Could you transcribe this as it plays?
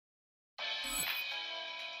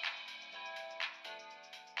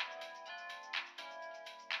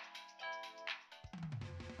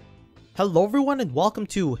Hello everyone and welcome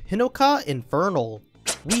to Hinoka Infernal.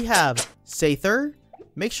 We have Seidr.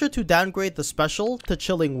 Make sure to downgrade the special to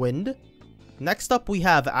Chilling Wind. Next up we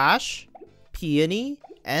have Ash, Peony,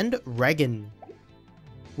 and Reginn.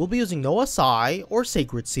 We'll be using no Sai or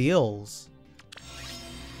Sacred Seals.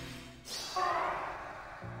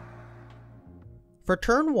 For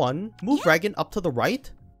turn 1, move Reginn up to the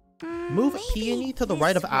right. Move Peony to the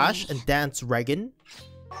right of Ash and dance Reginn.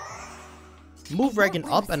 Move Reginn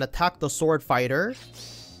up and attack the Sword Fighter.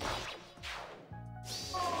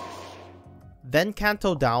 Then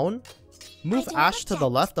Canto down. Move Ash to the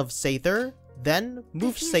left of Seidr. Then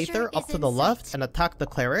move Seidr up to the left and attack the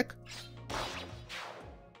Cleric.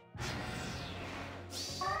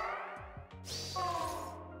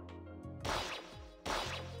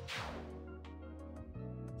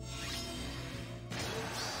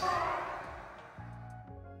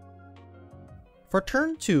 For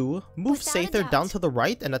turn 2, move Seidr down to the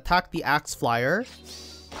right and attack the Axe Flyer.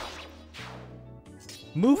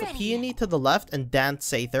 Move Peony to the left and dance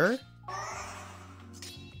Seidr.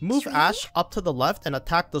 Move Ash up to the left and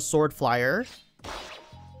attack the Sword Flyer.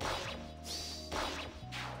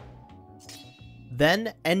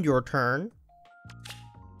 Then end your turn.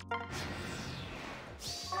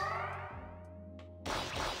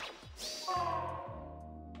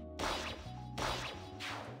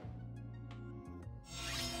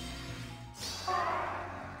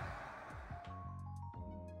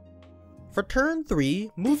 For turn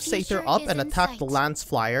 3, move Seidr up and attack the Lance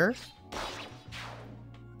Flyer.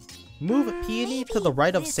 Move Peony to the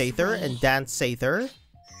right of Seidr and dance Seidr.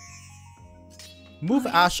 Move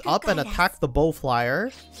Ash up and attack the Bow Flyer.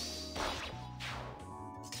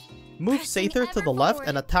 Move Seidr to the left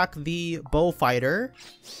and attack the Bow Fighter.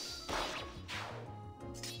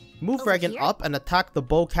 Move Reginn up and attack the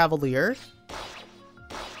Bow Cavalier.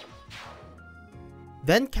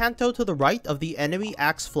 Then Canto to the right of the enemy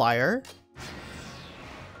Axe Flyer.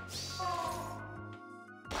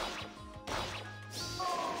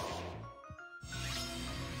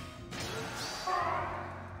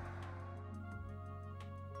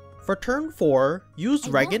 For turn 4, use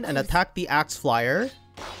Reginn and attack the Axe Flyer.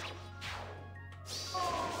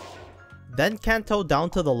 Then Canto down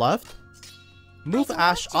to the left. Move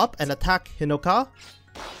Ash up and attack Hinoka.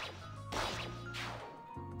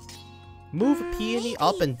 Move Peony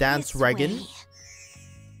up and dance Reginn.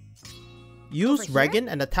 Use Reginn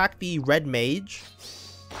and attack the Red Mage.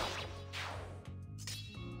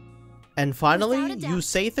 And finally, use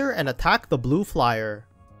Seidr and attack the Blue Flyer.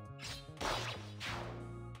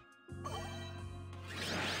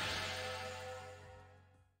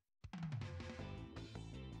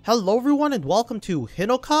 Hello everyone and welcome to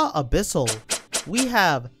Hinoka Abyssal. We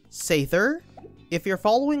have Seidr. If you're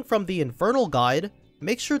following from the Infernal guide,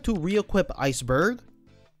 make sure to re-equip Iceberg.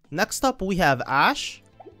 Next up we have Ash,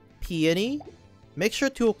 Peony. Make sure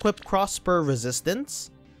to equip Cross Spur Resistance.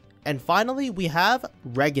 And finally we have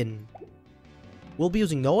Reginn. We'll be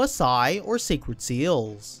using no Sai or Sacred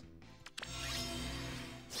Seals.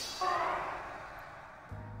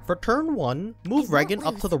 For turn 1, move Reginn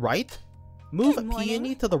up to the right. Move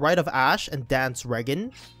Peony to the right of Ash and dance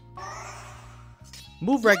Reginn.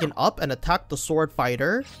 Move Reginn up and attack the Sword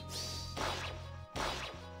Fighter.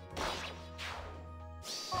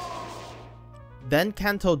 Then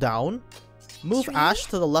Canto down. Move Ash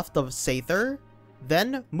to the left of Seidr.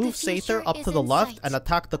 Then move Seidr up to the left and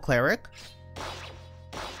attack the Cleric.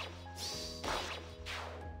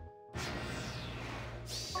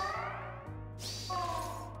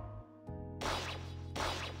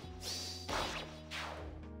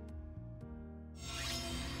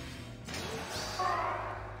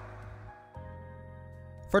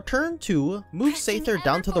 For turn 2, move Seidr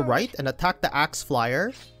down to the right and attack the Axe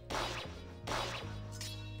Flyer.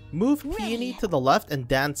 Move Peony to the left and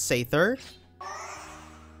dance Seidr.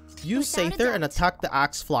 Use Seidr and attack the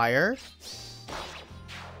Axe Flyer.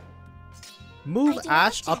 Move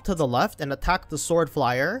Ash up to the left and attack the Sword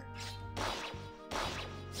Flyer.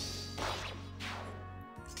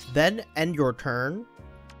 Then end your turn.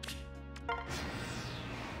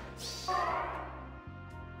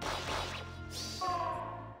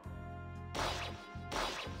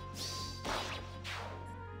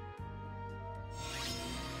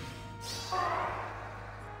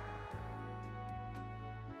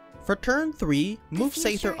 For turn 3, move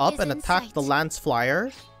Seidr up and attack the Lance Flyer.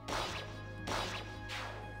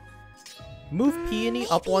 Move Peony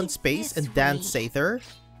up one space and dance Seidr.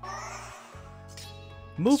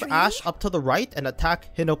 Move Ash up to the right and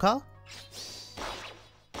attack Hinoka.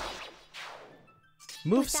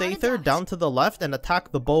 Move Seidr down to the left and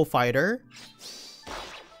attack the Bow Fighter.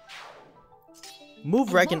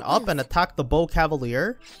 Move Reginn up and attack the Bow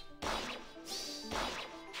Cavalier.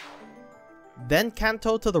 Then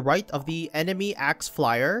Kanto to the right of the enemy Axe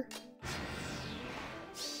Flyer.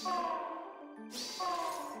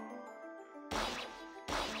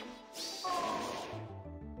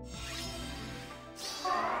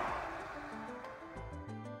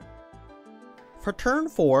 For turn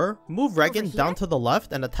 4, move Reginn down to the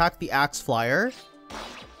left and attack the Axe Flyer.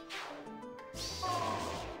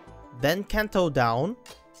 Then Kanto down.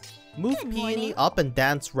 Move Peony up and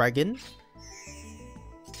dance Reginn.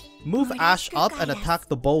 Move Ash up and attack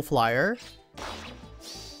the Bow Flyer.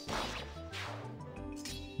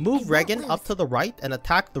 Move Reginn up to the right and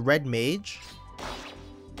attack the Red Mage.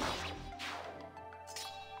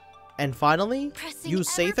 And finally, use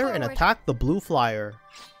Seidr and attack the Blue Flyer.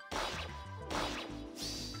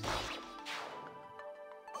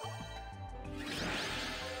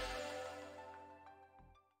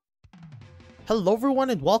 Hello everyone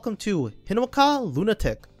and welcome to Hinoka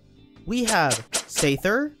Lunatic. We have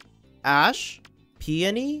Seidr, Ash,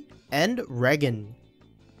 Peony, and Reginn.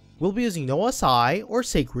 We'll be using no SI or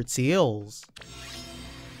Sacred Seals.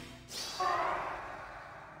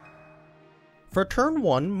 For turn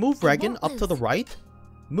 1, move Reginn up to the right.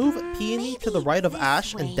 Move Peony to the right of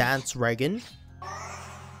Ash and dance Reginn.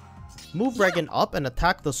 Move Reginn up and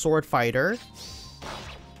attack the Sword Fighter.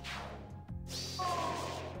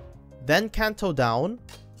 Then Kanto down.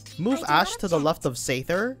 Move Ash to the left of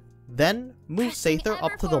Seidr. Then move Seidr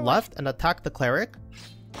up to the left and attack the Cleric.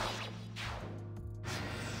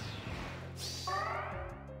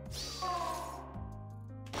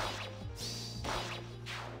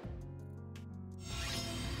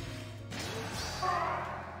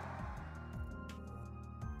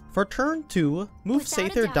 For turn 2, move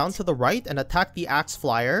Seidr down to the right and attack the Axe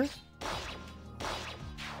Flyer.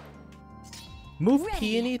 Move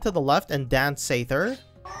Peony to the left and dance Seidr.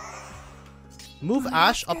 Move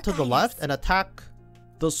Ash up to the left and attack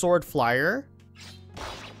the Sword Flyer.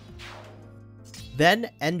 Then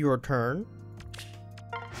end your turn.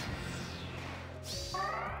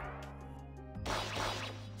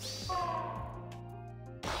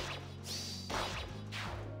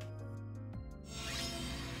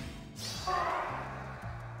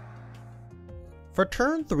 For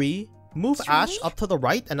turn 3, move Ash up to the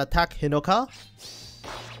right and attack Hinoka.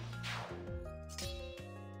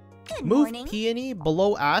 Move Peony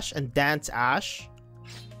below Ash and dance Ash.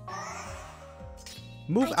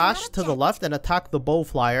 Move Ash to the left and attack the Bow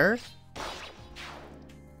Flyer.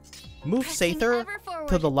 Move Seidr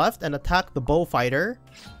to the left and attack the Bow Fighter.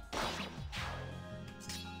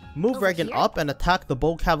 Move Reginn up and attack the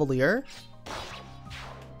Bow Cavalier.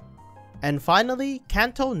 And finally,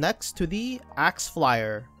 Kanto next to the Axe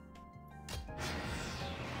Flyer.